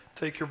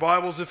Take your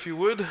Bibles, if you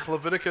would,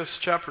 Leviticus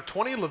chapter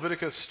 20,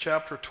 Leviticus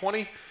chapter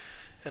 20,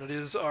 and it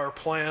is our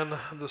plan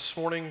this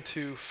morning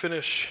to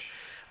finish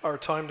our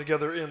time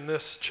together in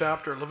this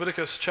chapter.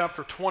 Leviticus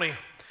chapter 20,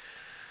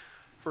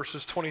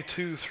 verses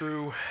 22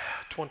 through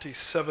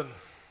 27.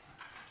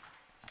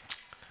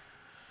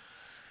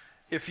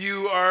 If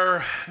you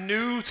are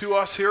new to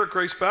us here at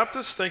Grace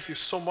Baptist, thank you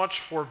so much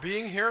for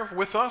being here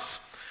with us.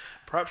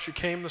 Perhaps you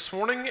came this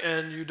morning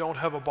and you don't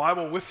have a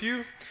Bible with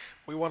you.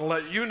 We want to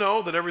let you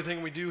know that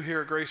everything we do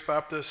here at Grace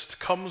Baptist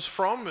comes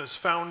from, is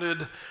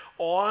founded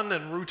on,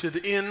 and rooted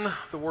in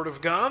the Word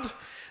of God,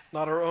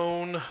 not our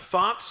own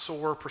thoughts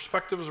or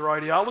perspectives or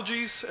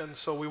ideologies. And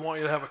so we want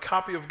you to have a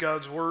copy of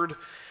God's Word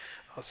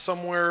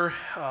somewhere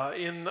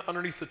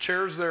underneath the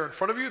chairs there in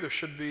front of you. There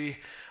should be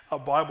a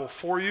Bible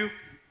for you.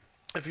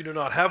 If you do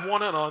not have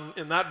one, and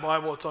in that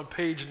Bible, it's on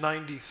page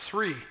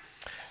 93.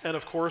 And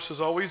of course, as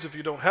always, if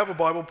you don't have a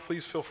Bible,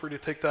 please feel free to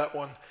take that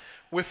one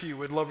with you.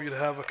 We'd love you to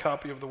have a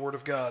copy of the Word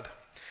of God.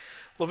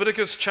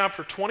 Leviticus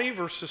chapter 20,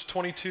 verses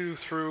 22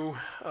 through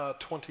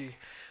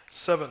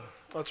 27.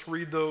 Let's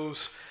read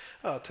those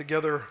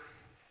together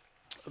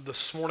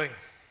this morning.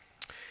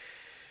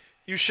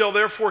 You shall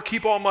therefore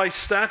keep all my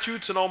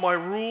statutes and all my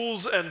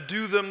rules and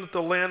do them, that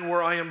the land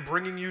where I am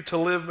bringing you to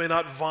live may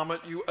not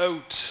vomit you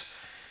out.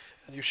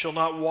 And you shall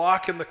not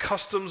walk in the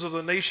customs of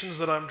the nations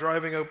that I am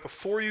driving out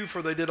before you,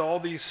 for they did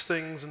all these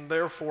things, and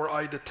therefore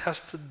I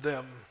detested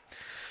them.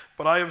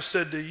 But I have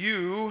said to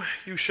you,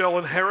 you shall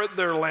inherit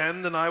their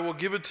land, and I will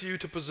give it to you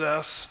to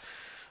possess,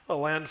 a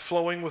land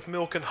flowing with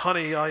milk and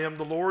honey. I am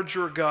the Lord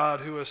your God,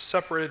 who has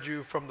separated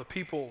you from the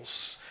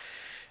peoples.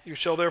 You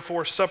shall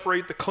therefore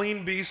separate the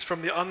clean beast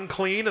from the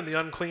unclean, and the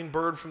unclean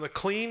bird from the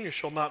clean. You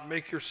shall not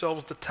make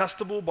yourselves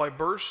detestable by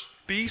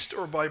beast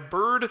or by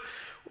bird,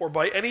 or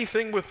by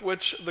anything with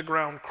which the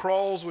ground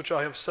crawls, which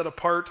I have set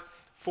apart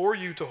for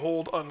you to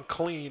hold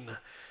unclean.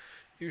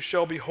 You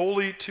shall be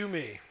holy to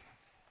me.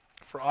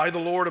 For I, the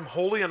Lord, am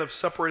holy, and have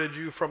separated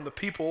you from the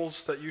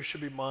peoples, that you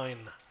should be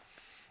mine.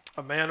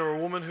 A man or a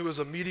woman who is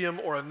a medium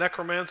or a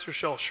necromancer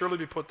shall surely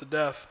be put to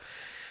death.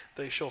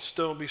 They shall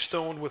be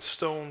stoned with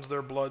stones,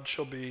 their blood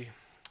shall be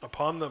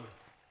upon them.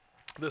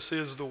 This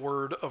is the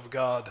word of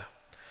God.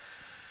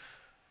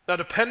 Now,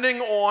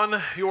 depending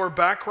on your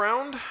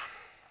background,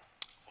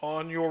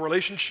 on your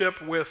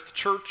relationship with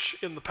church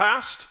in the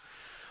past,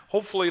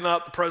 hopefully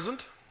not the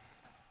present,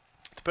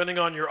 depending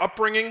on your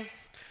upbringing,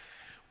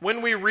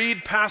 when we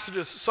read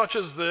passages such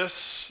as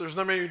this, there's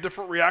not many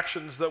different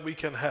reactions that we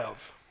can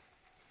have.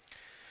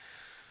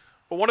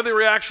 But one of the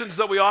reactions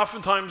that we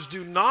oftentimes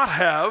do not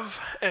have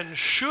and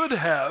should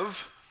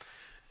have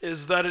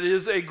is that it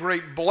is a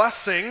great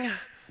blessing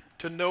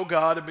to know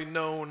God and be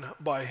known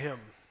by Him.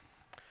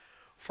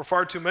 For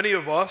far too many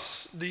of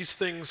us, these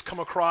things come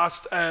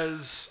across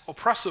as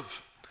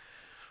oppressive,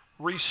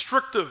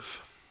 restrictive.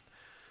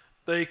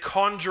 They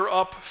conjure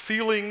up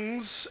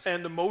feelings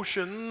and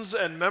emotions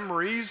and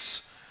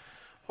memories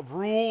of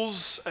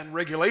rules and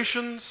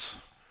regulations,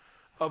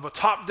 of a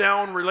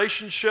top-down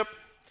relationship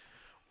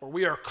where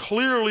we are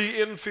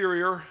clearly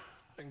inferior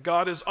and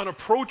God is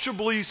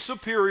unapproachably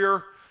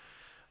superior.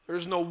 There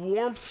is no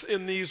warmth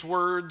in these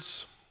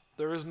words.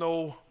 There is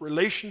no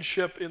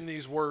relationship in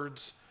these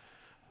words.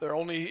 There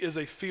only is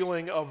a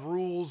feeling of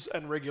rules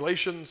and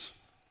regulations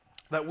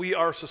that we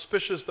are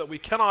suspicious that we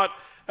cannot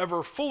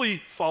ever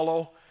fully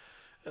follow.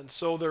 And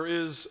so there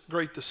is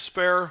great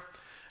despair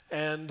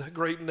and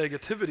great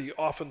negativity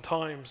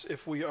oftentimes,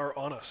 if we are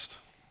honest.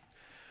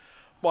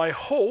 My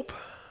hope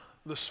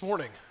this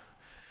morning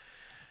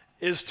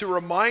is to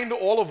remind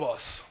all of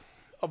us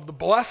of the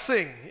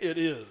blessing it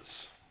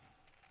is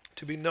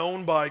to be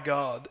known by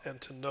God and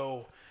to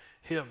know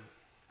Him.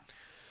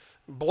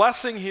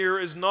 Blessing here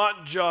is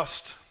not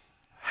just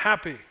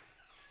happy.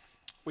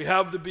 We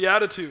have the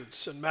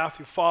Beatitudes in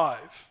Matthew 5.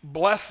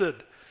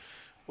 Blessed.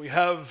 We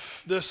have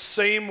this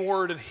same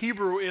word in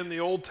Hebrew in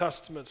the Old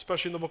Testament,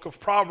 especially in the book of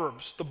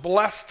Proverbs, the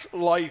blessed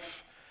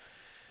life.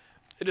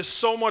 It is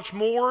so much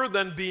more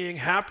than being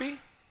happy.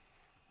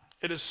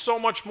 It is so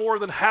much more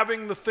than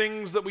having the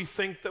things that we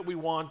think that we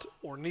want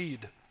or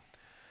need.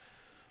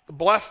 The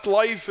blessed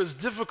life is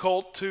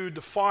difficult to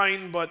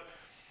define, but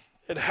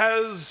it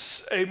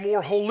has a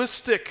more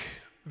holistic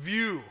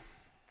view.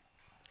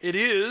 It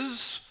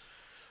is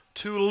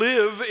to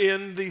live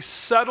in the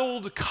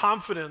settled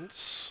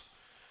confidence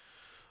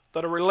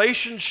that a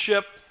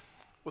relationship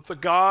with the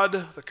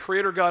God, the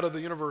Creator God of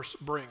the universe,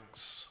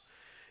 brings.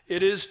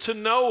 It is to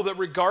know that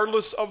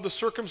regardless of the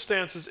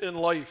circumstances in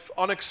life,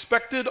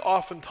 unexpected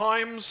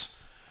oftentimes,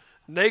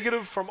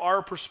 negative from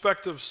our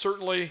perspective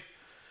certainly,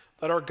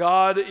 that our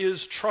God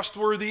is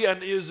trustworthy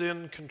and is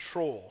in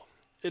control.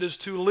 It is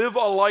to live a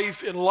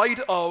life in light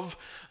of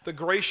the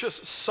gracious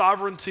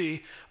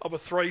sovereignty of a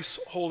thrice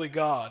holy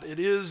God. It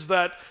is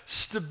that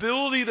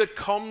stability that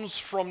comes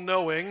from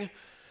knowing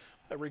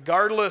that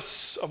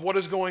regardless of what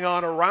is going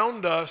on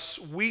around us,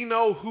 we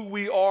know who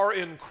we are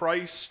in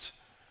Christ.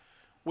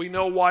 We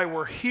know why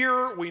we're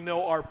here. We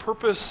know our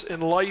purpose in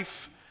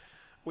life.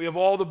 We have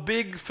all the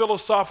big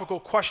philosophical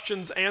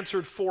questions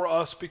answered for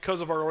us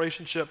because of our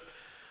relationship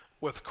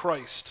with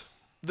Christ.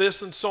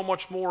 This and so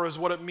much more is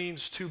what it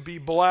means to be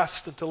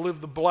blessed and to live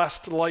the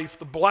blessed life,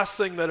 the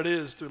blessing that it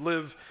is to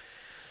live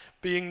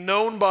being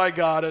known by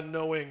God and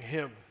knowing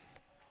Him.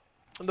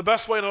 And the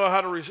best way to know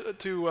how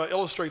to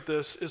illustrate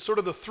this is sort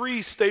of the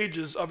three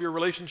stages of your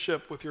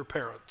relationship with your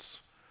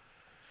parents.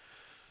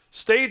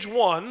 Stage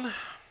one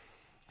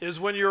is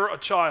when you're a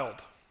child,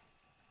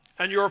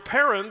 and your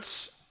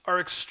parents are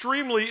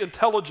extremely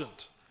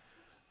intelligent.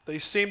 They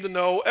seem to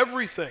know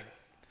everything.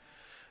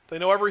 They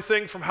know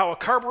everything from how a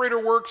carburetor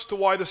works to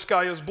why the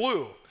sky is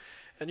blue.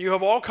 And you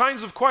have all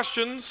kinds of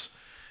questions,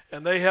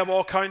 and they have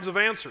all kinds of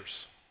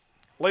answers.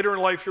 Later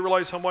in life, you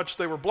realize how much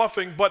they were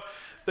bluffing, but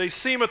they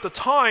seem at the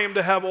time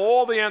to have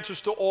all the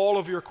answers to all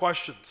of your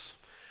questions.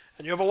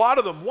 And you have a lot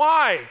of them.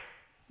 Why?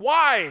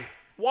 Why?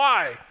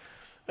 Why?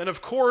 And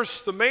of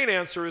course, the main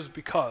answer is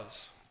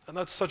because. And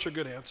that's such a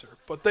good answer.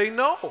 But they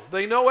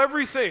know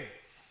everything.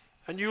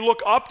 And you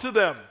look up to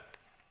them,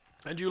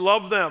 and you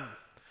love them,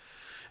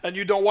 and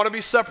you don't want to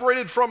be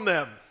separated from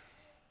them.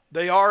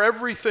 They are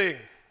everything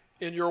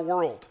in your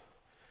world.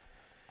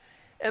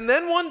 And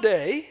then one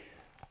day,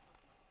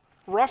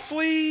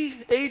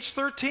 roughly age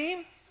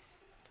 13,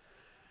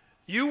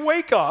 you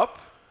wake up,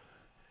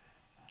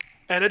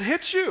 and it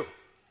hits you.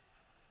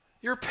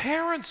 Your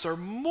parents are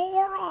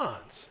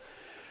morons.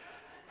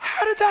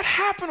 How did that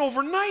happen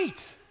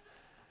overnight?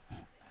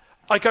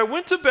 Like, I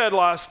went to bed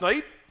last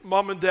night.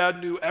 Mom and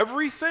Dad knew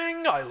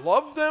everything. I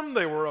loved them.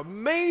 They were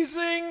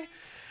amazing.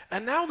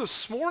 And now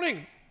this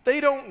morning, they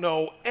don't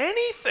know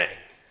anything.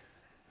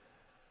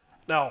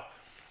 Now,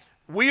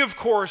 we, of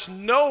course,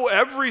 know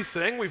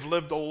everything. We've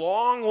lived a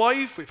long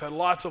life. We've had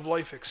lots of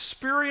life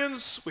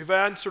experience. We've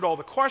answered all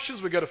the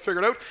questions. We've got to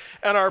figure it out.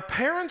 And our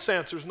parents'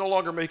 answers no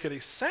longer make any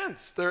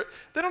sense. They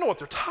don't know what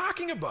they're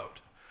talking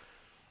about.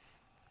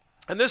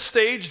 And this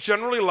stage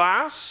generally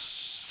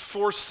lasts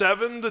for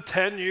 7 to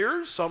 10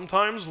 years,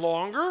 sometimes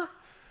longer.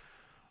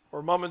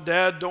 Or Mom and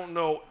Dad don't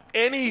know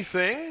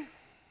anything.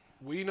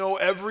 We know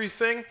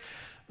everything.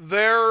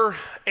 Their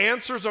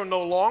answers are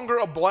no longer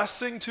a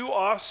blessing to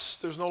us.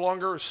 There's no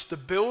longer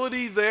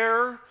stability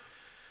there.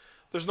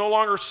 There's no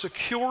longer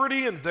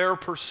security in their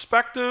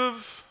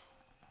perspective.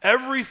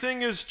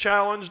 Everything is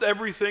challenged.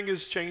 Everything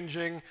is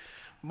changing.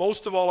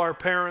 Most of all, our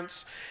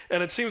parents.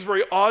 And it seems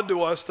very odd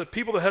to us that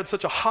people that had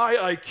such a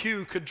high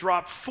IQ could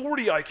drop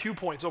 40 IQ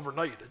points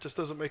overnight. It just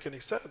doesn't make any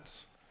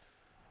sense.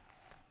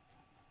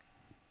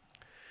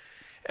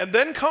 And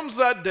then comes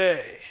that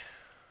day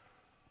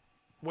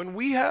when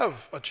we have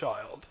a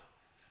child,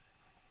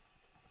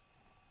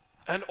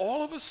 and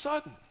all of a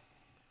sudden,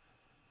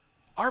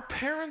 our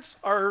parents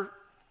are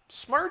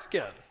smart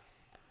again.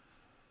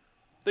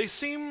 They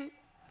seem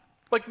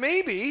like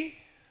maybe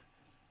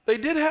they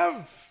did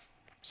have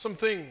some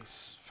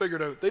things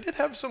figured out. They did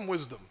have some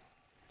wisdom.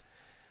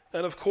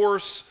 And of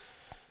course,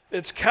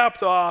 it's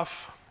capped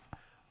off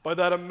by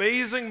that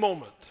amazing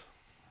moment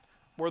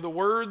where the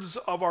words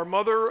of our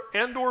mother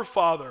and or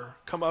father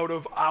come out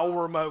of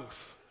our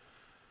mouth.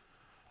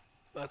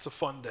 That's a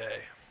fun day.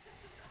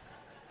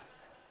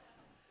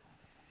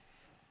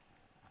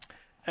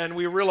 And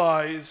we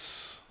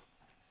realize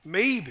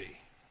maybe,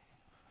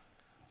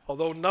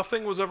 although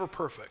nothing was ever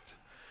perfect,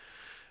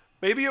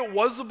 maybe it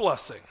was a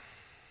blessing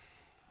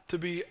to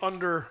be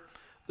under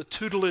the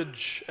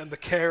tutelage and the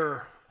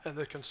care and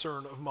the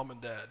concern of Mom and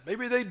Dad.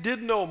 Maybe they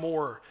did know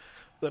more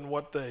than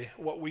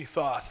what we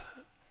thought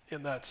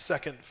in that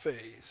second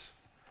phase.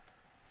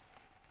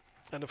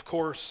 And of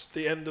course,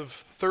 the end of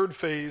the third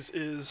phase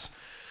is,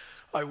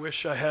 I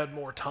wish I had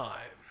more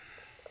time.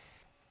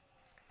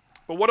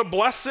 But what a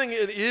blessing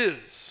it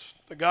is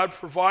that God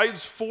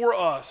provides for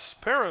us,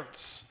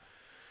 parents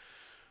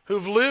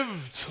who've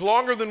lived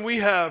longer than we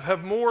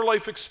have more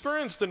life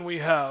experience than we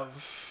have,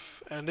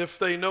 and if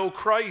they know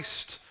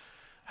Christ,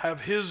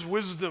 have His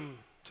wisdom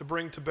to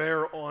bring to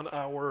bear on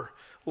our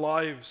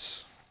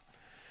lives.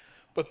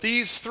 But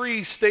these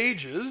three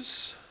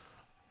stages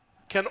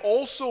can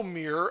also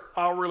mirror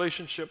our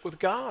relationship with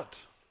God.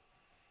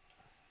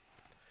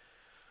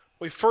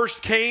 We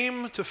first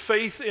came to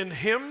faith in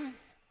Him.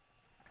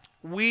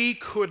 We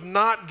could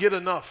not get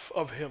enough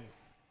of Him.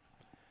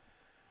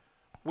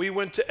 We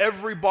went to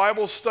every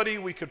Bible study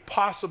we could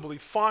possibly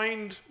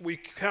find.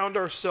 We found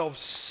ourselves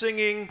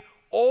singing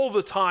all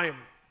the time,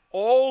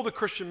 all the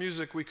Christian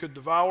music we could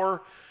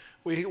devour.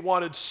 We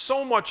wanted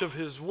so much of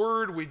His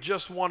Word, we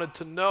just wanted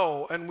to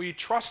know, and we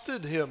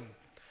trusted Him.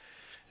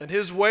 And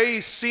His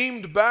way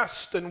seemed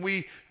best, and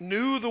we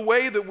knew the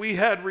way that we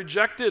had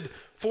rejected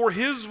for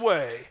His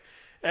way,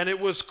 and it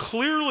was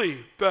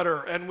clearly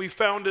better, and we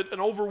found it an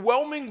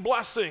overwhelming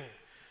blessing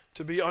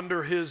to be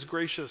under His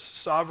gracious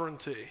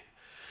sovereignty.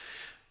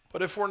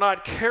 But if we're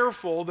not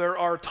careful, there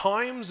are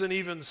times and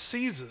even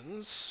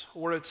seasons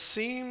where it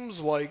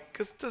seems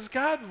like, does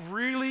God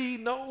really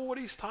know what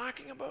He's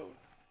talking about?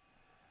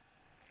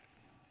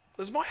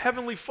 Does my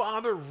Heavenly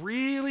Father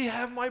really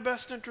have my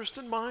best interest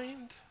in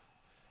mind?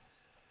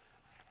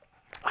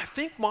 I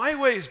think my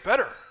way is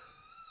better.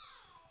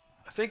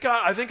 I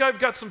I think I've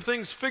got some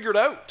things figured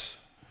out.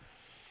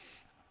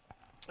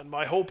 And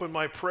my hope and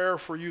my prayer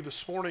for you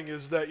this morning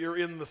is that you're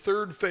in the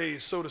third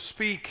phase, so to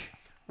speak,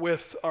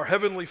 with our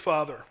Heavenly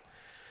Father,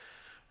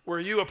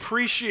 where you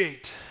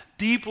appreciate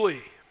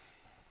deeply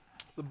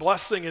the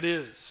blessing it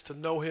is to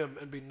know Him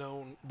and be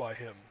known by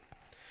Him.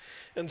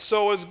 And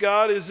so as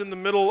God is in the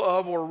middle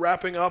of, or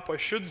wrapping up, I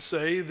should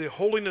say, the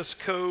holiness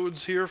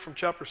codes here from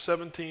chapter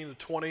 17 to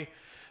 20,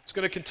 it's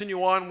going to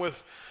continue on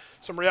with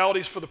some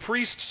realities for the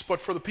priests,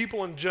 but for the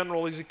people in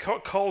general, as he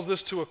calls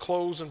this to a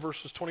close in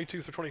verses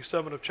 22 through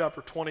 27 of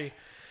chapter 20,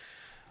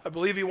 I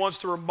believe he wants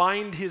to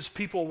remind his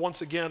people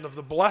once again of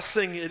the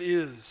blessing it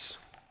is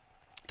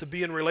to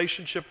be in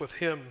relationship with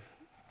him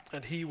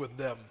and he with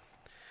them.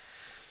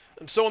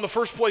 And so in the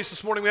first place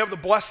this morning, we have the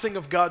blessing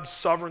of God's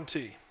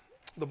sovereignty.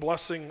 The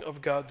blessing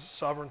of God's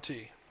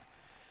sovereignty.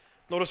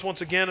 Notice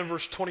once again in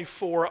verse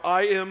 24,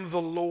 I am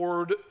the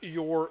Lord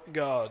your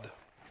God.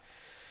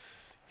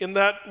 In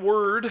that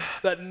word,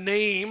 that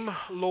name,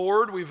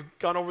 Lord, we've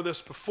gone over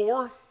this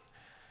before.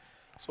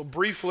 So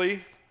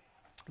briefly,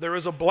 there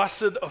is a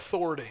blessed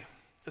authority.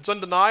 It's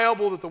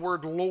undeniable that the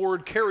word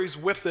Lord carries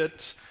with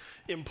it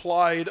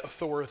implied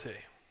authority.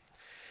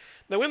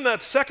 Now in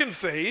that second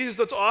phase,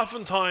 that's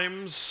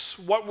oftentimes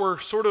what we're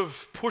sort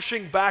of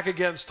pushing back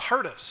against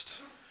hardest.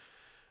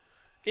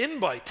 In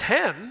by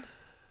 10,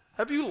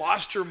 have you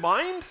lost your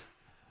mind?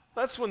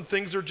 That's when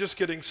things are just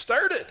getting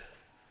started.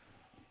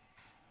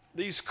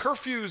 These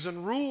curfews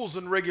and rules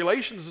and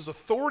regulations, this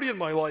authority in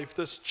my life,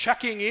 this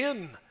checking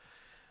in,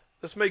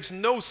 this makes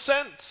no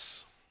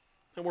sense.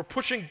 And we're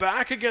pushing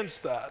back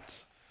against that.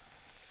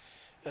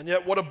 And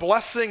yet what a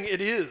blessing it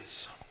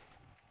is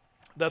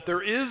that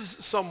there is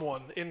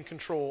someone in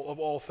control of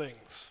all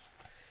things.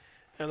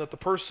 And that the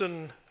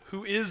person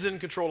who is in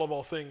control of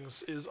all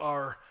things is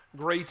our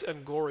great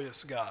and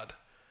glorious God.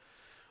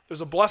 There's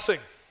a blessing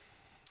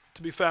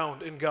to be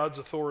found in God's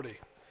authority.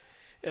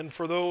 And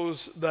for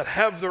those that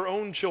have their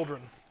own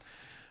children,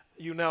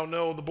 you now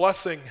know the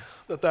blessing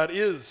that that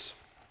is.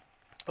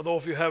 Although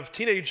if you have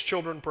teenage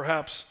children,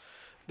 perhaps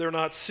they're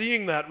not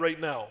seeing that right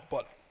now,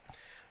 but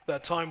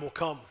that time will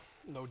come,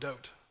 no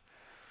doubt.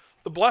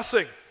 The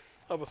blessing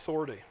of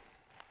authority.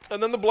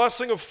 And then the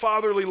blessing of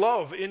fatherly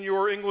love. In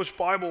your English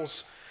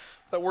Bibles,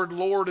 that word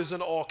Lord is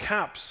in all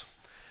caps.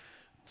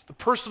 It's the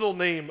personal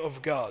name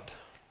of God,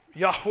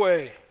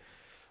 Yahweh,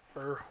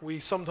 or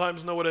we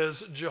sometimes know it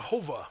as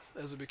Jehovah,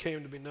 as it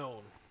became to be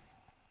known.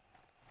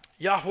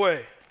 Yahweh,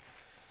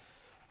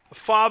 the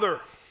Father,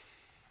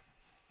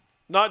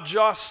 not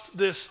just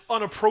this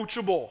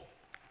unapproachable,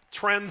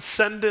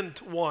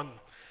 transcendent one,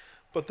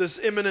 but this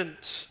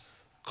immanent,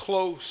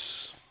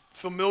 close,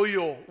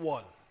 familial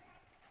one.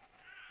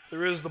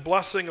 There is the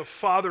blessing of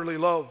fatherly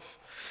love.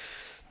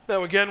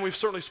 Now again, we've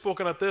certainly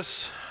spoken of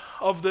this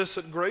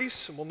at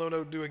Grace, and we'll no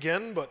doubt do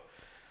again, but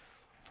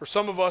for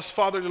some of us,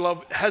 fatherly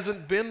love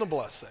hasn't been a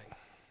blessing.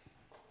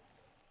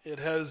 It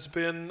has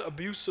been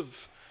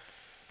abusive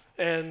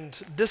and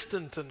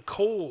distant and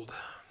cold.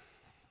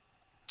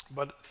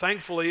 But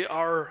thankfully,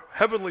 our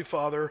Heavenly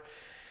Father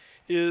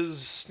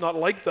is not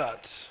like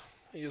that.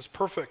 He is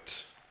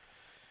perfect.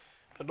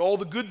 And all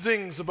the good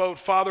things about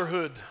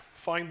fatherhood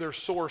find their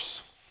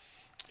source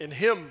in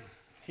Him.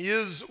 He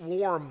is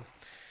warm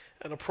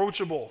and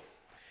approachable.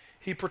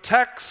 He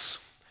protects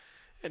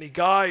and He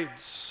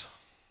guides.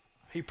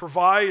 He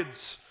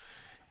provides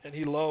and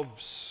He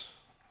loves.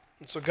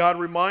 And so God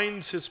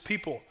reminds His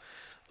people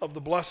of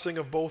the blessing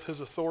of both His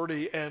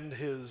authority and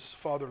His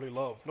fatherly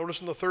love.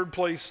 Notice in the third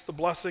place, the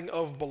blessing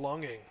of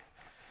belonging.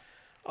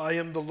 I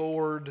am the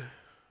Lord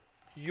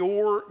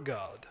your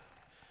God.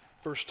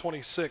 Verse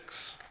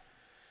 26.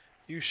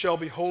 You shall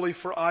be holy,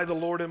 for I, the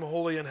Lord, am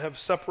holy, and have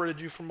separated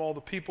you from all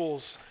the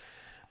peoples,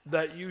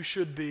 that you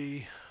should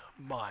be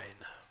mine.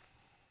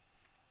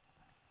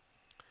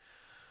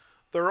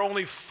 There are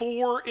only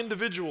 4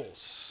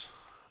 individuals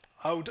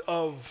out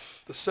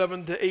of the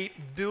 7 to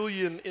 8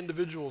 billion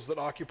individuals that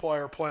occupy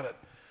our planet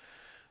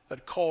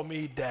that call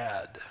me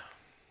Dad.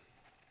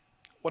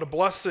 What a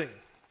blessing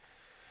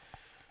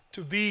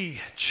to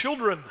be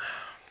children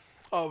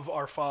of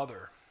our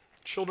Father,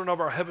 children of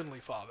our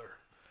Heavenly Father.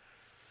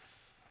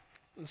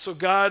 And so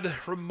God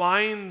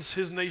reminds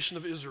His nation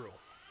of Israel.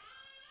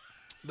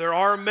 There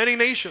are many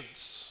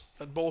nations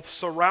that both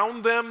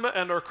surround them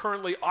and are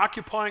currently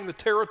occupying the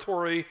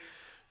territory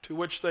to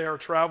which they are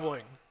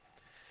traveling.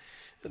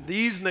 And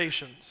these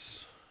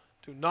nations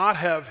do not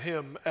have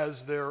Him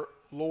as their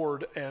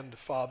Lord and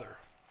Father.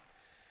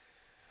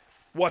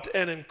 What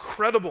an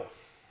incredible,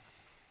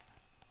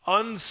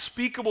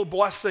 unspeakable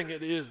blessing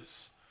it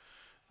is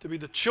to be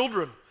the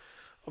children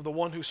of the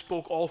one who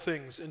spoke all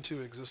things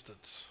into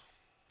existence.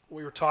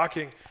 We were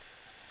talking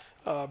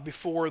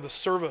before the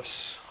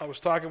service. I was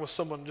talking with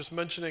someone just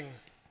mentioning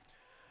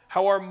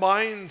how our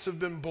minds have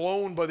been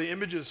blown by the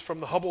images from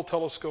the Hubble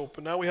telescope,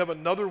 and now we have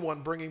another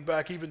one bringing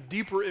back even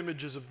deeper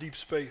images of deep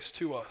space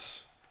to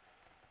us.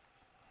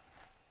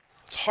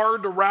 It's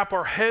hard to wrap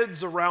our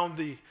heads around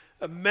the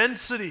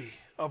immensity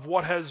of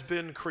what has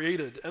been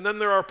created. And then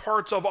there are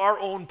parts of our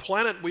own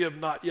planet we have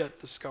not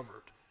yet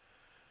discovered.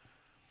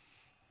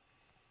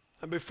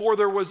 And before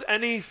there was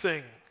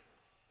anything,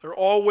 there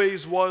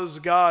always was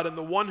God. And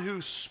the one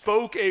who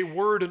spoke a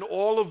word and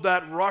all of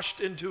that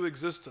rushed into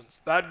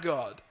existence, that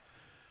God,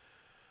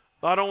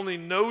 not only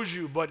knows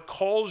you, but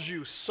calls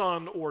you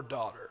son or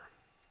daughter.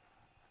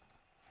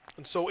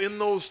 And so in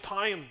those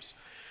times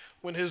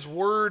when his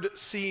word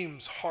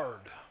seems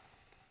hard,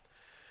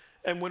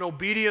 and when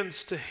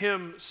obedience to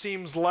him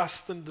seems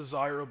less than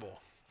desirable,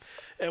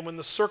 and when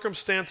the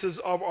circumstances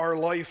of our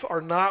life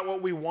are not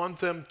what we want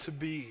them to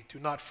be, do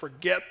not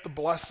forget the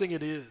blessing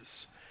it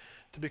is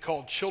to be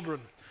called children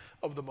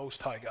of the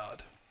Most High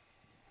God.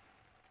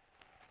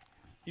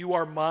 You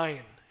are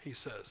mine, he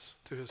says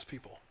to his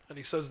people. And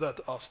he says that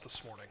to us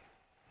this morning.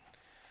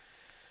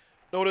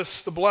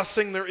 Notice the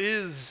blessing there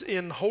is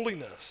in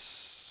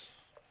holiness.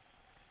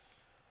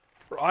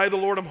 For I, the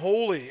Lord, am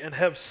holy and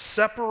have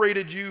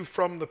separated you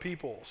from the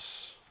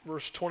peoples.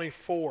 Verse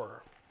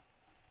 24.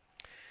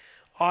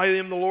 I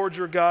am the Lord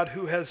your God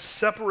who has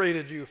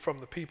separated you from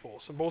the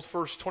peoples. In both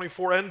verse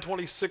 24 and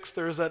 26,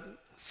 there is that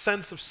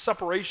sense of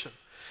separation.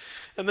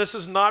 And this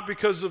is not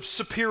because of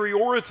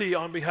superiority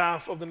on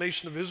behalf of the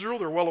nation of Israel.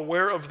 They're well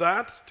aware of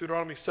that,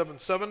 Deuteronomy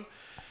 7:7.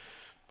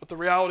 But the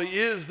reality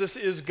is, this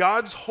is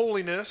God's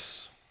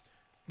holiness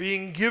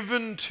being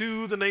given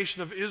to the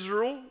nation of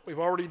Israel. We've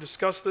already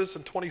discussed this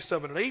in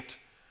 27 and 8.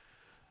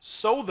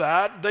 So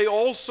that they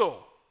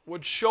also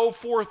would show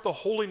forth the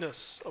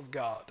holiness of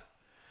God.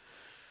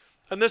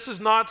 And this is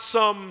not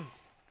some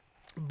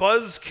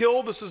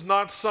buzzkill. This is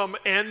not some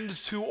end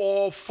to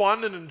all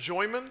fun and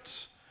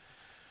enjoyment.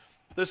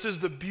 This is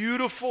the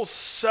beautiful,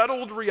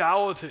 settled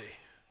reality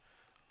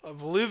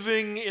of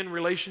living in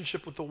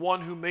relationship with the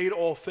one who made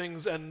all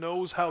things and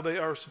knows how they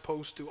are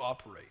supposed to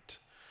operate.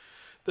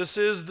 This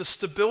is the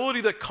stability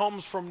that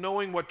comes from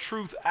knowing what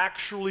truth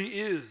actually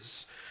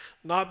is,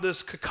 not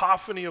this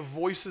cacophony of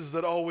voices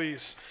that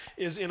always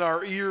is in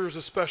our ears,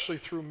 especially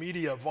through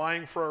media,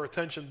 vying for our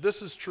attention.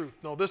 This is truth.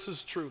 No, this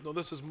is truth. No,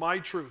 this is my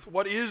truth.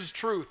 What is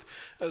truth?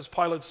 As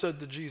Pilate said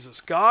to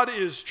Jesus. God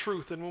is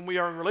truth, and when we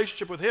are in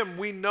relationship with him,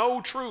 we know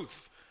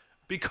truth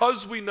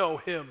because we know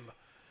him.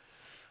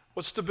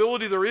 What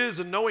stability there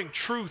is in knowing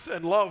truth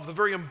and love, the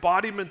very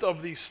embodiment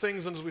of these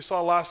things, and as we saw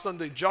last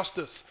Sunday,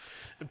 justice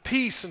and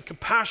peace and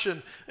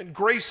compassion and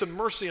grace and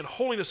mercy and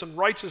holiness and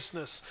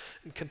righteousness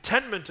and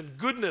contentment and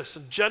goodness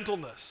and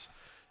gentleness.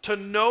 To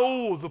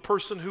know the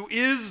person who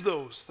is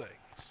those things.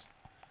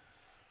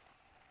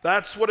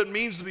 That's what it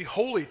means to be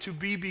holy, to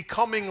be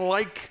becoming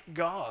like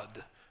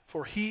God,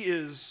 for he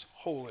is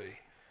holy.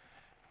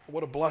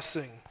 What a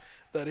blessing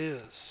that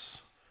is.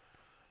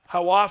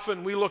 How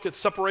often we look at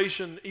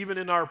separation, even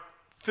in our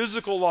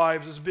physical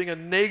lives, as being a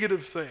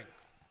negative thing.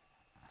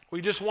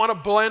 We just want to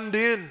blend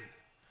in.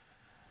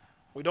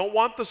 We don't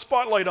want the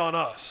spotlight on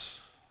us.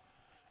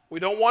 We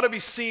don't want to be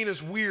seen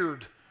as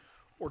weird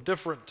or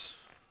different.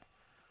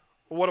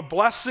 But what a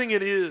blessing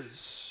it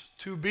is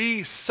to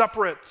be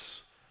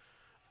separate.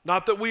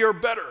 Not that we are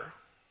better,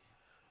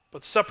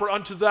 but separate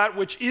unto that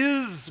which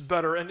is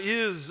better and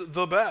is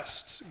the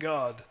best,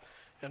 God,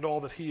 and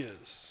all that he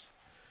is.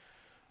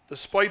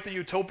 Despite the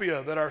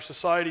utopia that our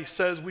society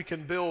says we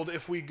can build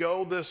if we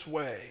go this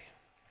way,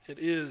 it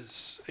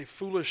is a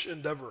foolish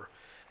endeavor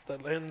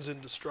that ends in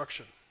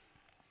destruction.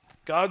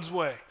 God's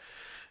way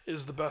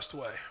is the best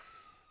way,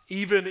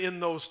 even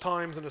in those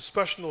times, and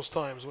especially in those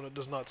times when it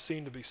does not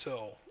seem to be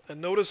so. And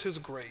notice his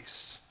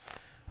grace.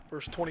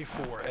 Verse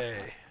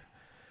 24a.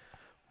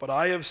 But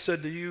I have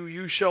said to you,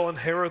 you shall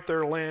inherit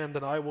their land,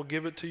 and I will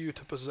give it to you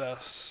to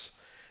possess,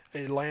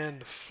 a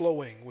land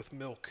flowing with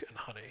milk and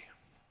honey.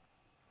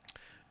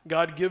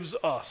 God gives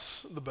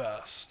us the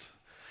best,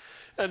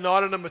 and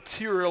not in a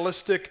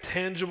materialistic,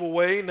 tangible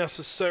way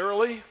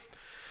necessarily.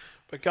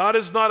 But God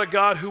is not a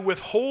God who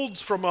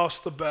withholds from us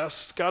the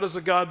best. God is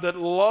a God that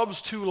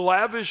loves to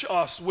lavish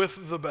us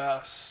with the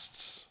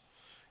best.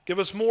 Give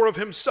us more of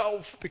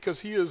himself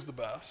because he is the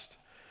best.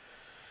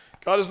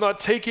 God is not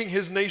taking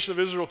his nation of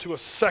Israel to a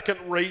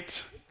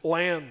second-rate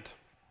land,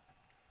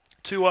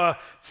 to a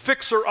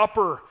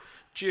fixer-upper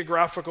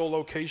geographical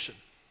location.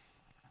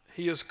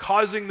 He is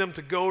causing them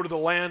to go to the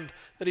land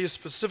that he has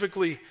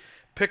specifically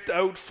picked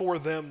out for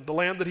them, the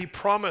land that he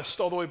promised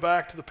all the way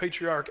back to the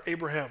patriarch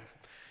Abraham.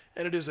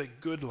 And it is a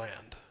good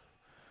land.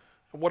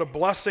 And what a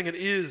blessing it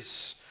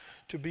is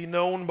to be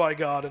known by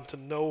God and to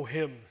know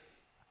him.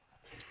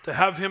 To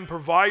have him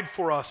provide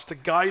for us, to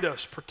guide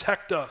us,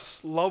 protect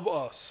us, love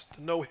us,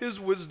 to know his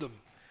wisdom.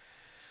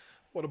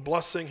 What a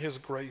blessing his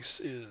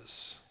grace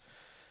is.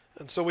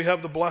 And so we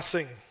have the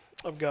blessing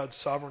of God's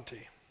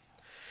sovereignty.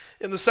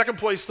 In the second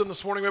place then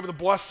this morning we have the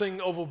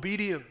blessing of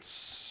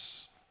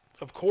obedience.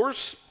 Of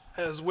course,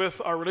 as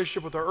with our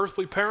relationship with our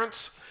earthly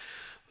parents,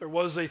 there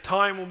was a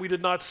time when we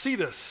did not see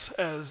this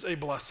as a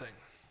blessing.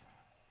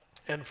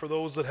 And for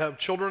those that have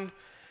children,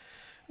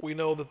 we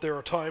know that there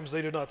are times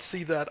they do not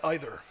see that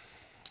either.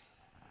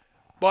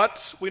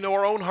 But we know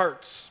our own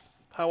hearts,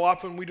 how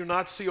often we do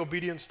not see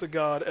obedience to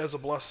God as a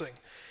blessing.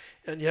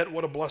 And yet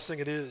what a blessing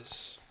it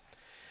is.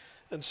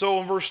 And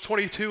so in verse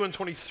 22 and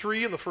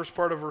 23, in the first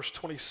part of verse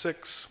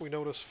 26, we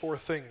notice four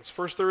things.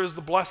 First, there is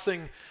the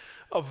blessing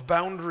of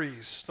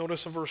boundaries.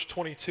 Notice in verse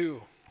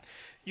 22,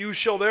 you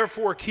shall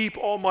therefore keep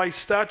all my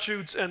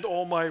statutes and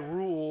all my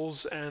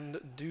rules and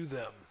do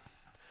them.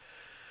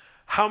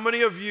 How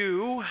many of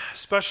you,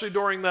 especially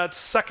during that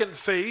second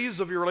phase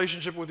of your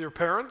relationship with your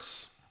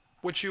parents,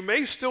 which you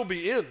may still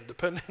be in,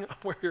 depending on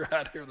where you're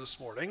at here this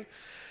morning,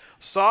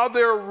 saw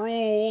their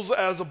rules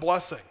as a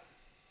blessing?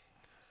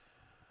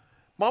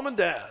 Mom and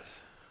Dad,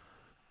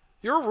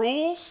 your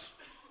rules,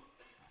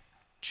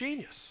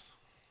 genius,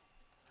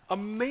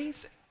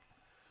 amazing,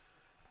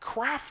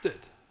 crafted,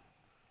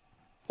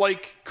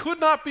 like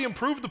could not be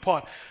improved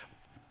upon.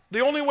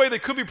 The only way they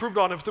could be improved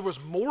on if there was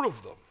more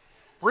of them,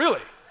 really.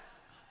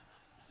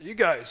 You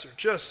guys are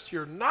just,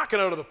 you're knocking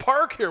out of the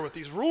park here with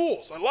these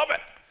rules. I love it.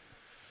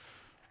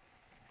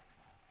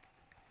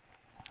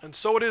 And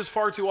so it is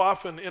far too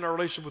often in our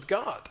relationship with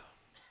God.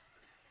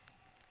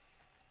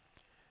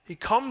 He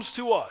comes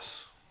to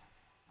us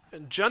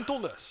in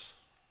gentleness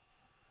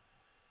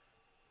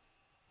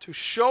to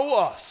show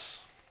us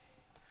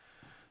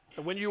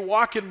that when you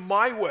walk in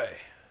my way,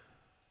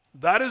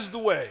 that is the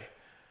way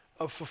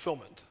of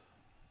fulfillment.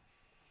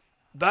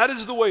 That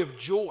is the way of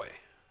joy.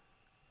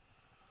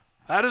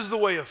 That is the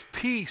way of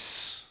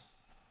peace.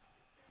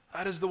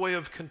 That is the way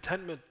of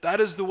contentment.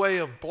 That is the way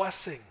of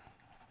blessing.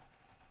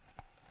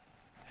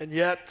 And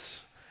yet,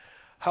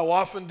 how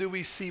often do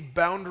we see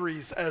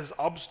boundaries as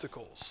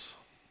obstacles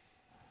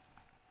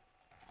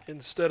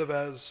instead of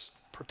as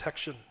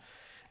protection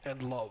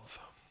and love?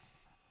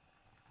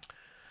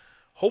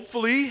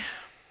 Hopefully,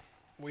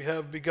 we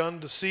have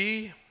begun to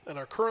see and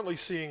are currently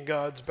seeing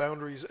God's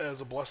boundaries as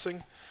a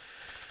blessing.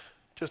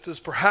 Just as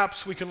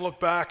perhaps we can look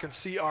back and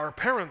see our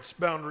parents'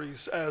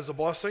 boundaries as a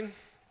blessing,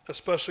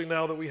 especially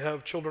now that we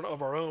have children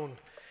of our own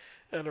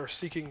and are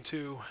seeking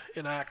to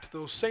enact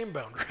those same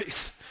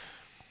boundaries.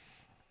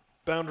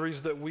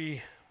 Boundaries that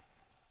we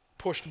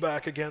pushed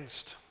back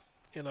against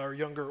in our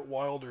younger,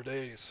 wilder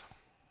days.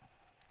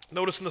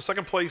 Notice in the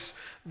second place,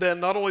 then,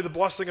 not only the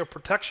blessing of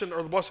protection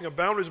or the blessing of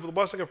boundaries, but the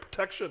blessing of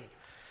protection.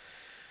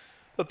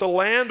 That the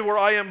land where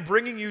I am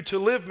bringing you to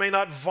live may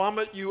not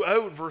vomit you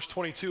out, verse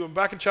 22. And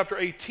back in chapter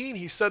 18,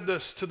 he said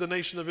this to the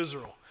nation of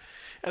Israel.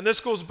 And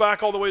this goes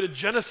back all the way to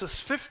Genesis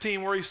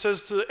 15, where he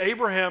says to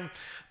Abraham,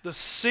 the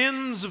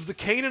sins of the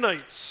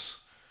Canaanites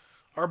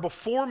are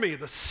before me.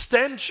 The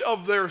stench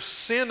of their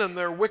sin and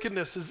their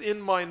wickedness is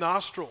in my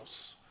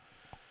nostrils.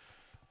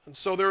 And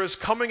so there is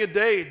coming a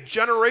day,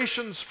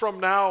 generations from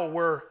now,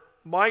 where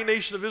my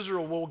nation of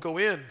Israel will go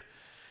in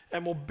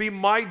and will be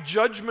my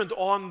judgment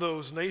on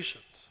those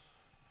nations.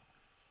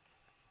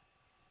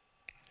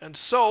 And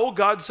so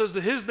God says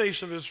to his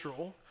nation of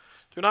Israel,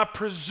 do not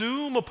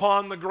presume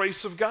upon the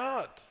grace of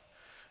God.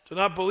 Do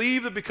not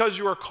believe that because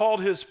you are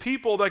called his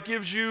people, that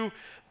gives you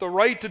the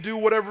right to do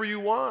whatever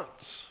you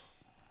want.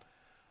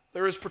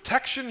 There is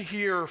protection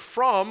here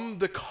from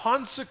the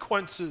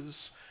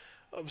consequences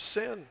of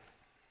sin.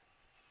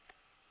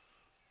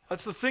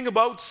 That's the thing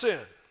about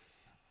sin.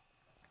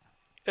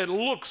 It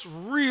looks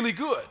really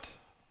good.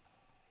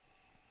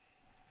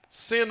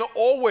 Sin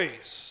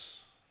always,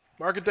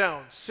 mark it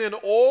down, sin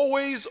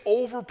always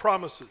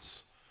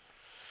overpromises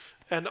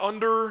and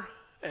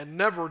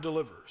never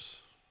delivers.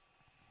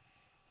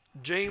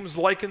 James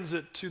likens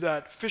it to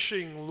that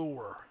fishing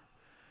lure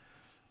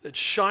that's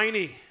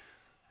shiny.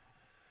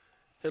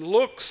 It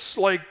looks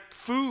like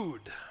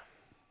food,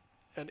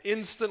 and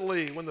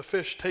instantly when the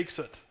fish takes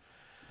it,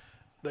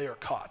 they are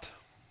caught.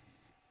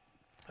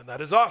 And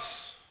that is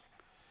us.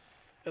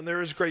 And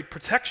there is great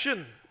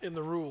protection in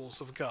the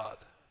rules of God.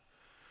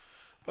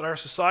 But our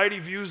society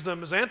views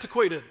them as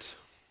antiquated,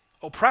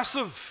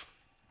 oppressive,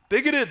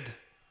 bigoted,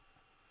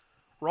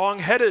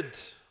 wrong-headed,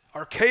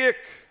 archaic.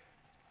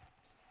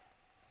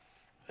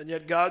 And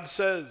yet God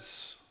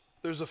says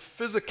there's a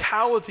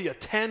physicality, a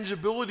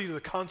tangibility to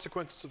the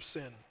consequences of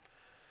sin.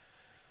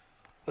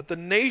 That the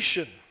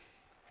nation,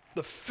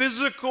 the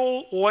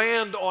physical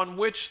land on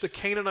which the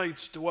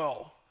Canaanites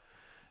dwell,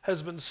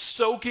 has been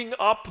soaking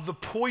up the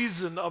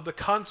poison of the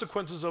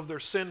consequences of their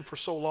sin for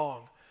so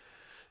long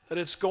that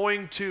it's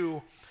going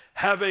to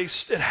have it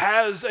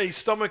has a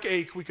stomach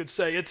ache, we could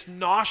say. It's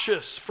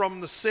nauseous from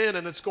the sin,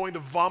 and it's going to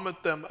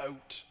vomit them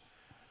out.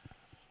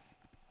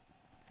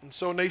 And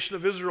so, nation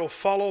of Israel,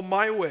 follow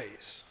my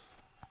ways.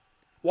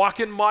 Walk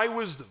in my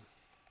wisdom.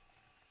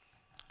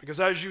 Because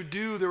as you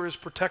do, there is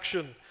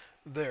protection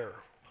there.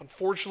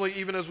 Unfortunately,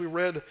 even as we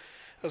read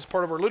as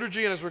part of our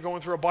liturgy and as we're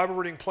going through a Bible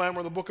reading plan,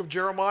 we're in the book of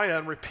Jeremiah,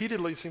 and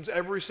repeatedly, it seems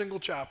every single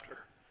chapter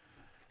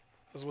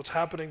is what's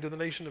happening to the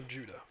nation of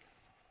Judah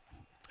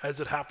as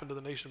it happened to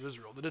the nation of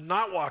Israel. They did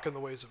not walk in the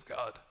ways of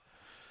God.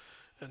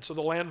 And so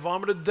the land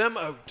vomited them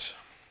out.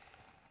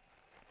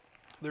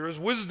 There is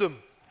wisdom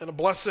and a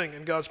blessing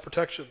in God's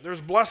protection. There's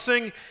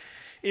blessing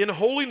in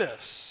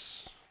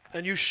holiness.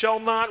 And you shall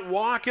not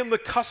walk in the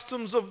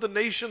customs of the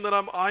nation that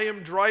I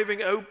am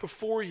driving out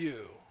before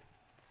you.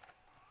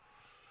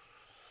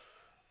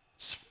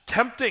 It's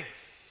tempting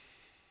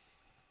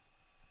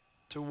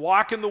to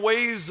walk in the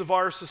ways of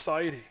our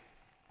society.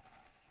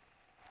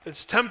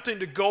 It's tempting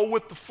to go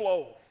with the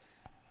flow.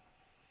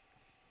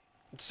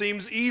 It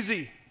seems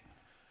easy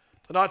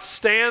to not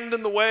stand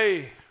in the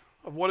way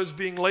of what is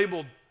being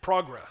labeled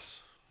progress.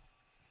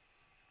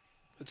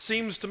 It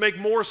seems to make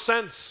more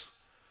sense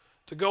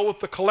to go with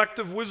the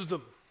collective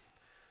wisdom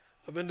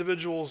of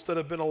individuals that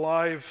have been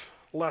alive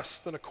less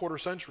than a quarter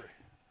century.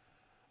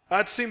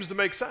 That seems to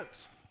make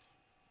sense.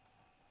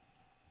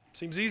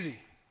 Seems easy.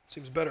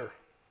 Seems better.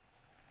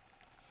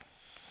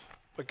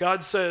 But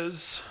God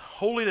says,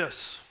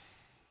 holiness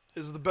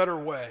is the better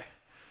way.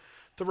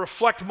 To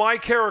reflect my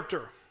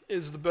character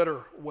is the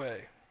better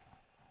way.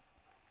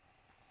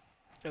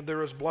 And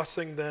there is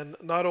blessing then,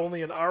 not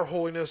only in our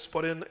holiness,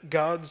 but in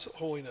God's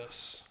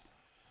holiness.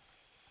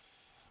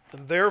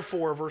 And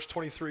therefore, verse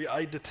 23,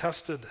 I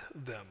detested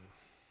them.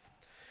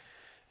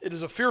 It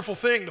is a fearful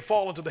thing to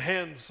fall into the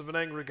hands of an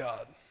angry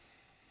God.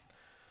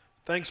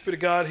 Thanks be to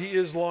God, he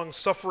is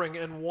long-suffering,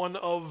 and one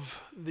of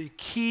the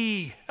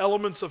key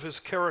elements of his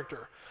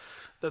character,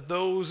 that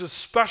those,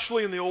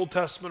 especially in the Old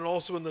Testament and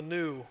also in the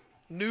New,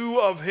 knew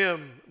of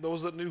him,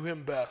 those that knew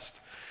him best,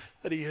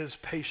 that he is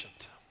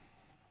patient.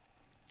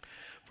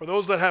 For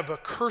those that have a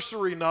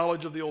cursory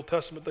knowledge of the Old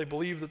Testament, they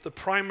believe that the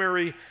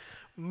primary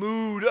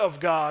mood of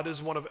God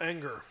is one of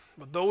anger.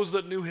 But those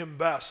that knew him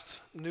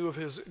best knew of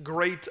his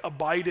great,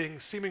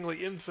 abiding,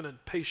 seemingly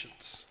infinite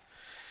patience.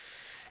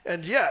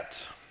 And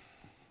yet,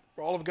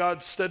 for all of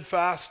God's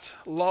steadfast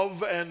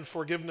love and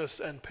forgiveness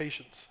and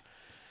patience,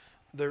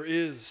 there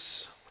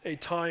is a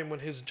time when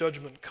his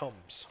judgment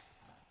comes.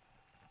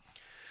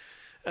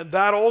 And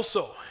that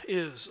also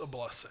is a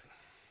blessing.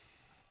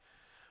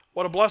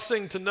 What a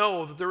blessing to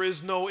know that there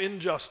is no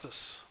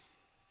injustice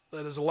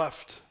that is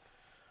left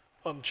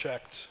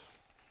unchecked.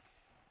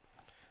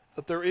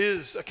 That there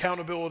is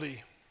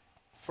accountability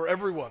for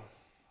everyone,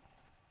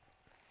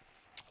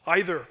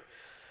 either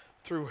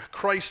through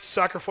Christ's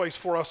sacrifice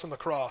for us on the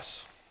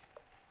cross,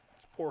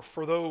 or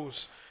for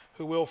those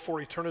who will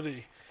for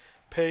eternity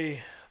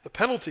pay the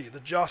penalty, the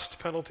just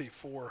penalty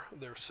for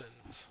their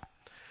sins.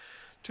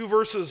 2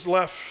 verses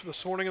left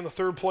this morning. In the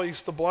third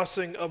place, the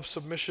blessing of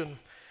submission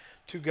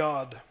to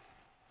God.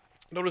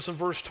 Notice in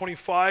verse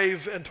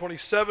 25 and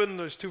 27,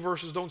 those 2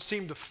 verses don't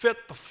seem to fit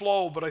the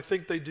flow, but I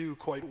think they do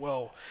quite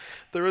well.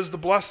 There is the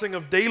blessing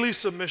of daily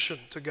submission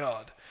to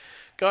God.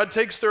 God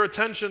takes their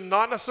attention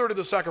not necessarily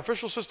to the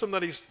sacrificial system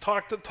that he's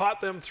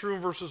taught them through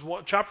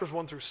in chapters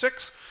 1 through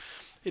 6.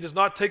 He does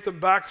not take them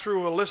back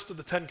through a list of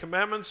the 10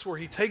 Commandments. Where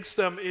he takes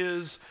them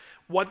is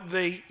what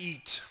they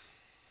eat.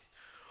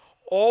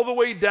 All the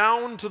way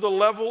down to the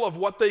level of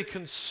what they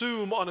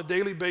consume on a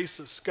daily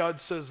basis. God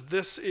says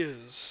this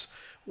is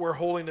where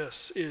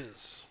holiness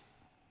is.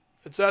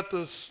 It's at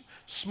the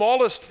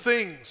smallest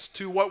things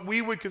to what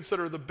we would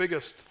consider the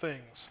biggest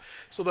things.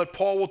 So that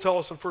Paul will tell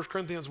us in 1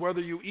 Corinthians,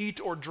 whether you eat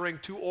or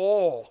drink, to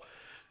all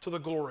to the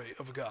glory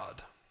of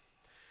God.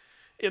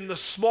 In the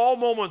small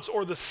moments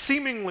or the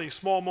seemingly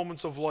small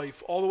moments of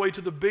life, all the way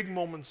to the big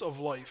moments of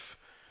life,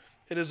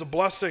 it is a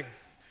blessing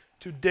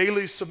to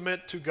daily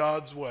submit to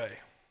God's way.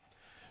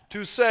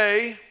 To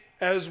say,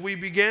 as we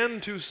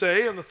began to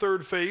say in the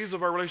third phase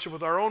of our relationship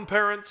with our own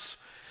parents,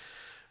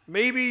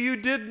 maybe you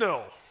did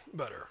know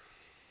better.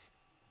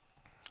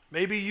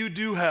 Maybe you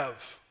do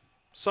have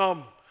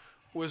some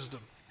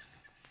wisdom.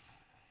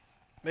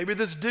 Maybe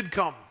this did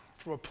come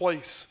from a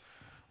place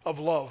of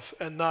love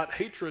and not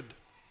hatred.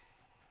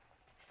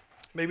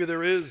 Maybe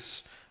there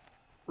is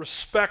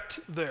respect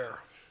there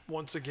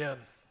once again.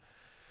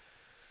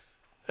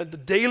 And to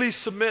daily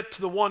submit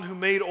to the one who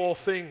made all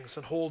things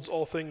and holds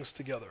all things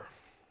together.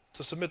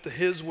 To submit to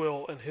his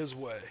will and his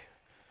way.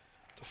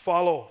 To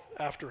follow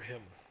after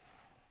him.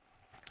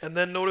 And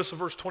then notice in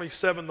verse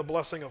 27 the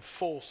blessing of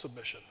full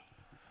submission.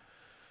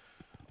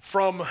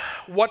 From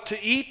what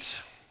to eat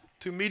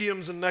to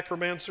mediums and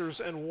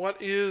necromancers, and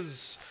what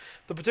is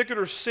the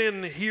particular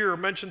sin here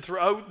mentioned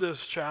throughout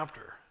this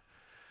chapter.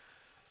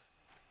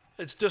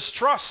 It's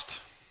distrust.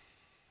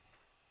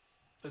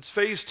 It's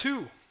phase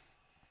 2.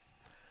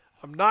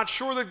 I'm not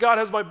sure that God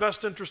has my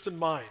best interest in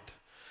mind,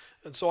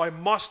 and so I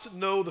must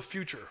know the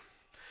future.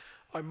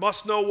 I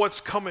must know what's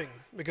coming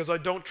because I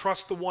don't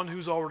trust the one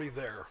who's already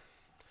there.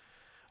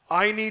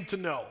 I need to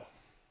know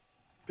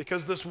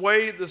because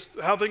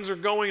how things are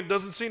going, it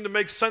doesn't seem to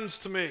make sense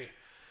to me.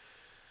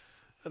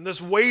 And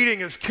this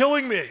waiting is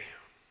killing me.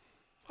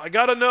 I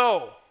got to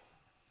know.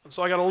 And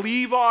so I got to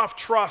leave off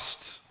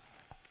trust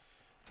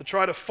to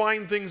try to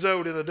find things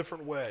out in a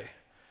different way.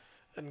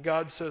 And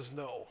God says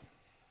no.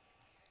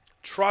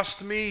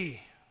 Trust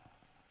me.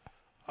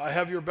 I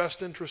have your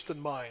best interest in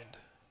mind.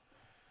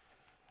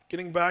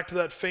 Getting back to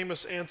that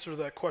famous answer to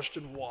that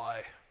question,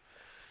 why?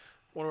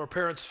 One of our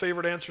parents'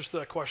 favorite answers to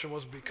that question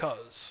was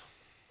because.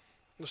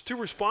 There's 2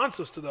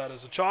 responses to that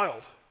as a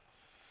child.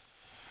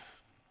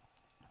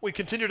 We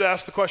continue to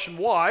ask the question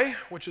why,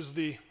 which is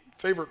the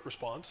favorite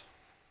response.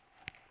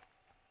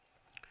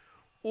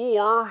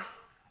 Or,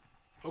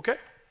 okay,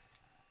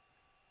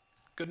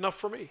 good enough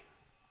for me.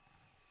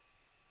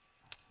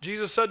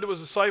 Jesus said to his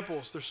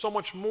disciples, there's so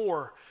much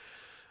more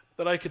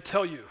that I could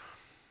tell you.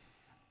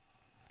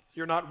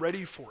 You're not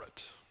ready for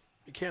it.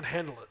 You can't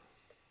handle it.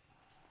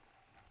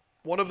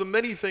 One of the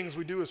many things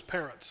we do as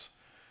parents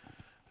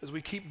is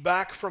we keep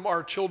back from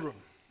our children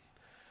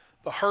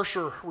the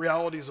harsher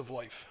realities of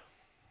life.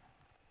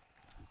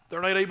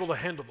 They're not able to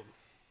handle them.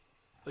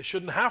 They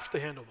shouldn't have to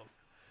handle them.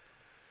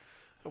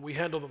 And we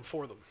handle them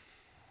for them.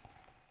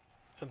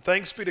 And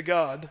thanks be to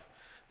God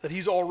that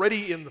He's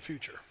already in the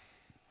future,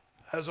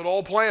 has it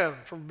all planned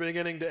from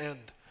beginning to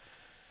end,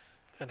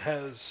 and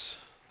has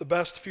the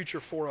best future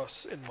for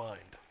us in mind.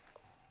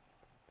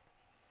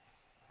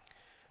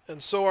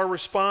 And so our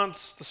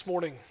response this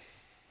morning,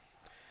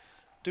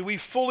 do we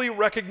fully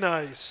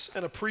recognize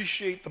and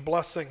appreciate the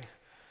blessing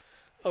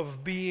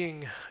of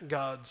being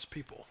God's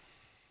people?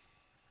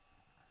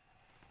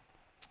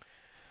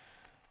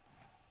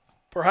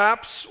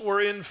 Perhaps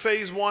we're in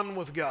phase 1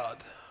 with God.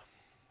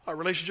 Our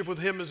relationship with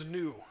Him is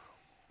new.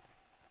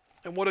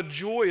 And what a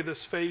joy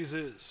this phase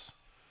is.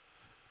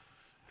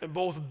 And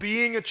both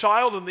being a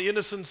child and the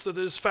innocence that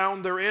is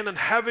found therein, and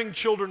having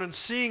children and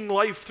seeing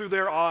life through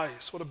their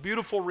eyes. What a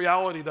beautiful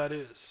reality that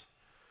is.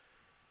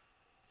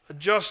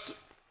 Just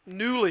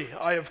newly,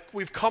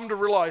 we've come to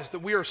realize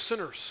that we are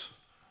sinners.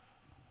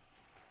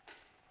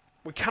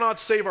 We cannot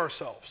save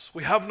ourselves.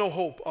 We have no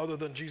hope other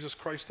than Jesus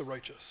Christ the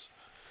righteous.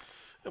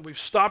 And we've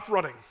stopped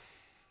running.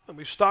 And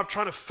we've stopped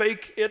trying to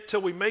fake it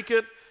till we make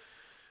it.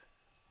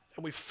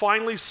 And we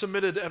finally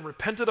submitted and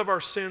repented of our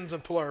sins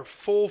and put our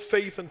full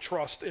faith and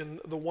trust in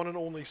the one and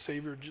only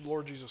Savior,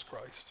 Lord Jesus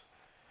Christ.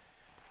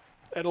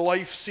 And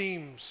life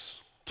seems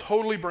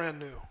totally brand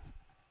new.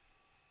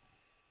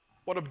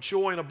 What a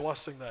joy and a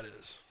blessing that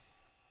is.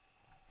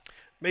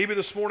 Maybe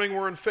this morning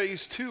we're in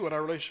phase 2 in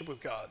our relationship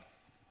with God.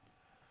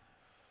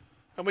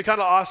 And we kind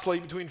of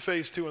oscillate between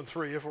phase 2 and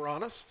 3, if we're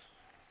honest.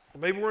 Or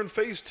maybe we're in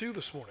phase 2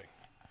 this morning.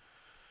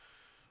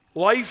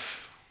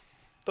 Life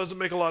doesn't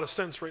make a lot of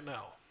sense right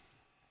now.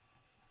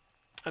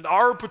 And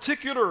our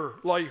particular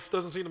life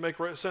doesn't seem to make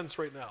sense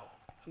right now.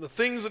 And the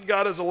things that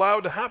God has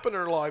allowed to happen in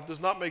our life does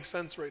not make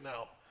sense right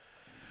now.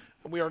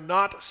 And we are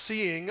not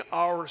seeing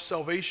our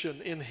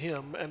salvation in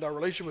Him and our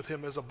relationship with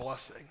Him as a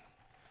blessing.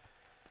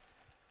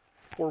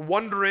 We're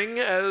wondering,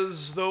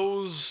 as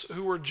those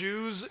who were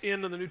Jews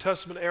in the New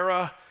Testament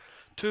era,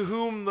 to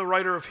whom the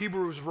writer of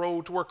Hebrews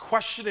wrote, were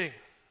questioning,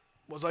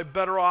 was I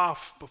better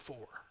off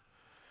before?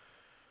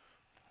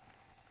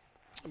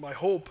 And my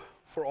hope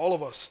for all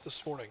of us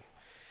this morning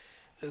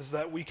is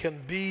that we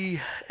can be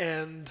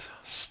and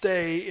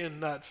stay in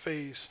that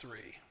phase 3.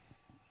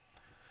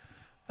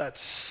 That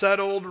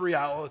settled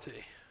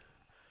reality.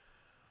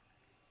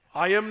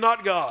 I am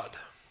not God,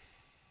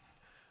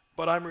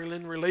 but I'm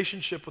in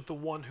relationship with the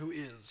one who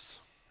is.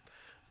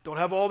 Don't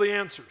have all the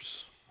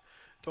answers.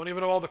 Don't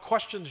even have all the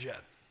questions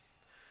yet.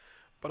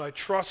 But I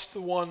trust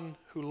the one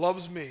who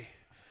loves me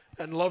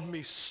and loved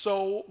me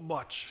so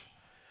much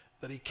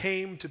that He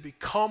came to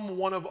become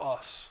one of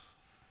us.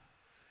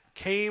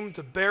 Came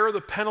to bear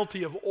the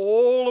penalty of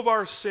all of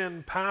our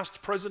sin,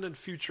 past, present, and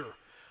future,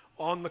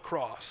 on the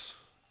cross.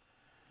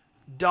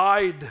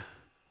 Died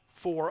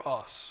for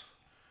us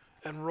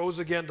and rose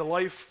again to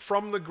life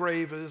from the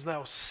grave and is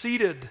now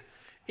seated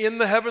in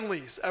the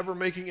heavenlies, ever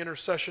making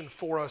intercession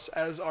for us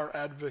as our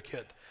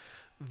advocate.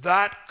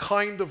 That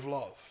kind of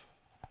love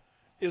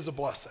is a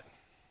blessing.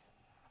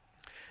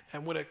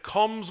 And when it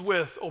comes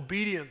with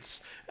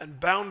obedience and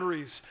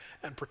boundaries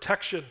and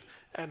protection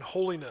and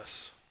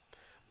holiness,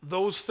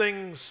 those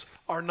things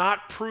are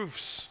not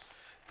proofs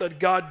that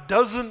God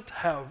doesn't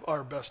have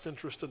our best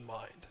interest in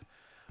mind.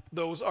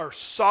 Those are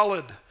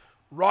solid,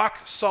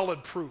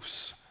 rock-solid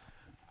proofs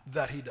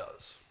that He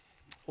does.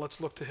 Let's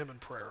look to Him in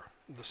prayer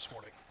this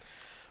morning.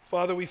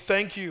 Father, we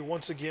thank You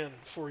once again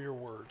for Your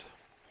word.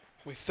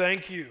 We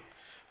thank You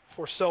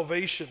for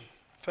salvation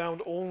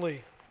found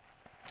only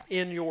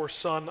in Your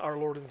Son, our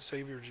Lord and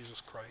Savior, Jesus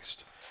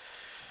Christ.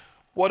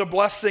 What a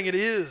blessing it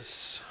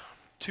is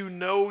to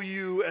know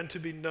You and to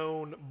be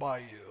known by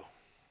You.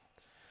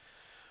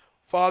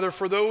 Father,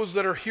 for those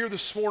that are here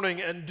this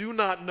morning and do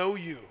not know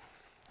You,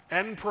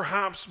 and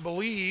perhaps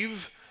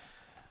believe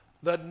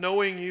that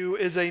knowing You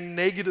is a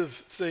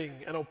negative thing,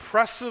 an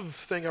oppressive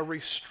thing, a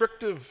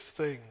restrictive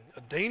thing,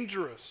 a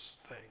dangerous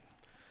thing,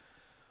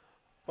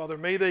 Father,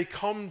 may they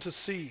come to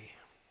see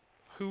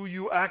who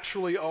You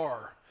actually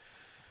are,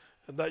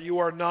 and that You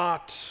are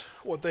not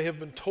what they have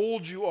been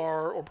told You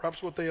are, or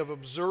perhaps what they have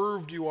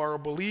observed You are, or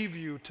believe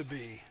You to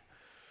be.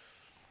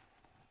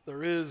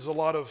 There is a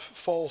lot of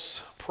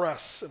false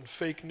press and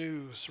fake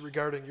news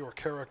regarding Your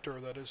character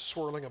that is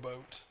swirling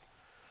about.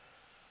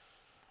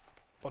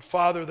 But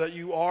Father, that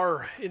You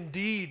are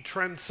indeed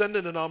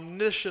transcendent and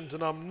omniscient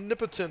and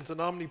omnipotent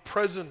and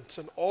omnipresent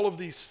and all of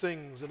these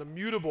things and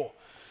immutable.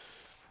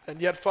 And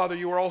yet, Father,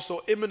 You are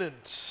also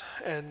immanent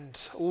and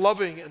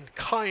loving and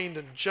kind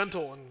and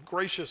gentle and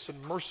gracious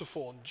and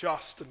merciful and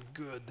just and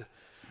good.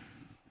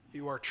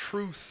 You are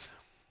truth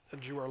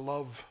and You are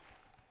love.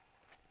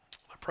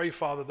 I pray,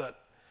 Father, that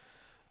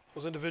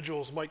those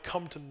individuals might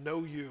come to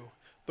know You,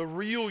 the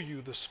real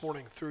You, this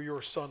morning through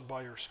Your Son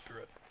by Your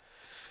Spirit.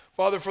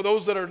 Father, for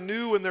those that are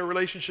new in their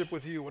relationship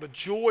with You, what a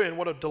joy and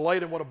what a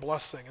delight and what a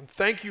blessing. And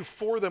thank You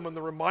for them and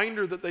the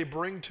reminder that they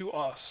bring to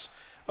us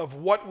of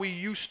what we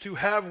used to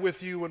have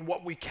with you and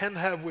what we can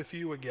have with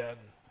you again.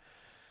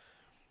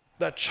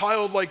 That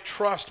childlike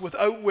trust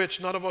without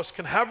which none of us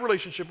can have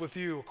relationship with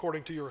you,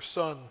 according to your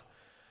Son.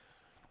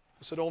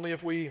 You said only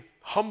if we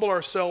humble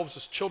ourselves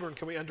as children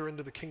can we enter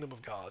into the kingdom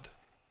of God.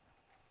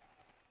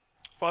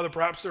 Father,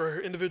 perhaps there are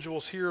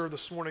individuals here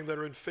this morning that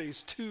are in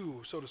phase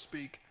 2, so to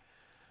speak.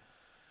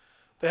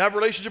 They have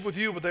relationship with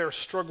you, but they are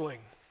struggling.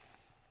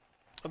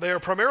 And they are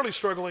primarily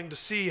struggling to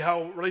see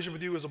how relationship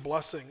with you is a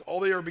blessing. All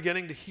they are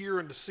beginning to hear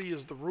and to see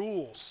is the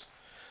rules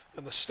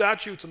and the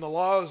statutes and the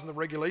laws and the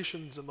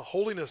regulations and the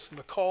holiness and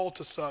the call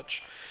to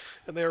such.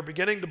 And they are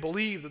beginning to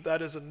believe that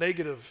that is a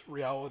negative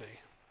reality.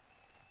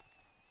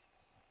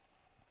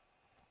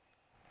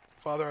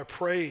 Father, I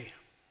pray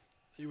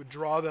that you would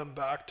draw them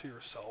back to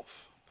yourself,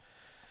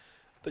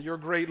 that your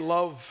great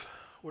love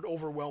would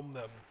overwhelm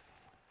them,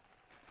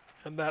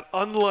 and that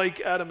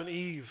unlike Adam and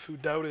Eve who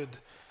doubted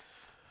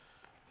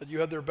that you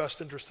had their best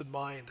interest in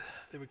mind,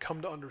 they would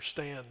come to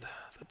understand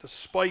that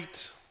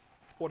despite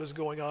what is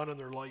going on in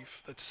their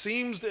life that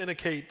seems to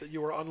indicate that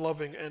you are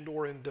unloving and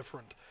or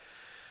indifferent,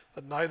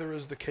 that neither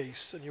is the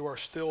case, and you are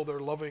still their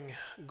loving,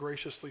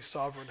 graciously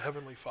sovereign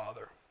Heavenly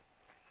Father.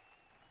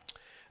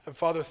 And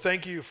Father,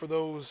 thank you for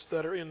those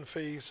that are in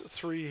phase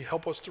 3.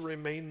 Help us to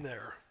remain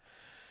there,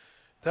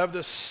 to have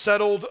this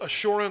settled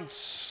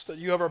assurance that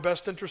you have our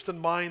best interest in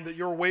mind, that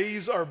your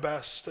ways are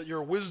best, that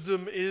your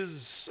wisdom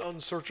is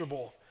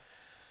unsearchable,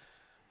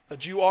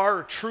 that you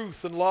are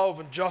truth and love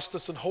and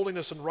justice and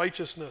holiness and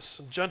righteousness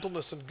and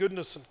gentleness and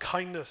goodness and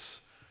kindness,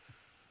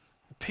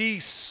 and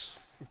peace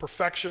and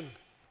perfection.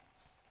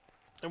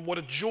 And what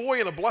a joy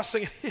and a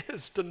blessing it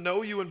is to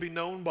know you and be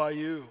known by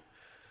you,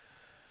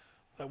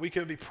 that we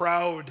can be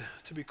proud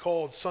to be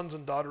called sons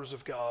and daughters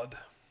of God.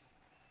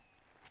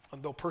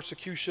 And though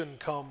persecution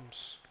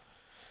comes,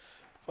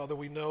 Father,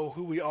 we know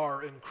who we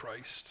are in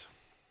Christ,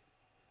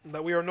 and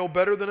that we are no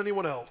better than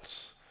anyone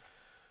else.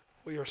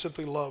 We are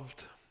simply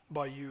loved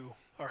by you,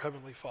 our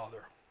Heavenly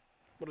Father.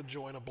 What a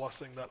joy and a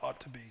blessing that ought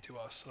to be to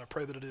us. And I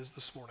pray that it is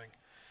this morning.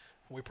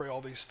 And we pray all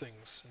these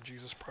things in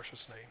Jesus'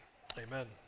 precious name. Amen.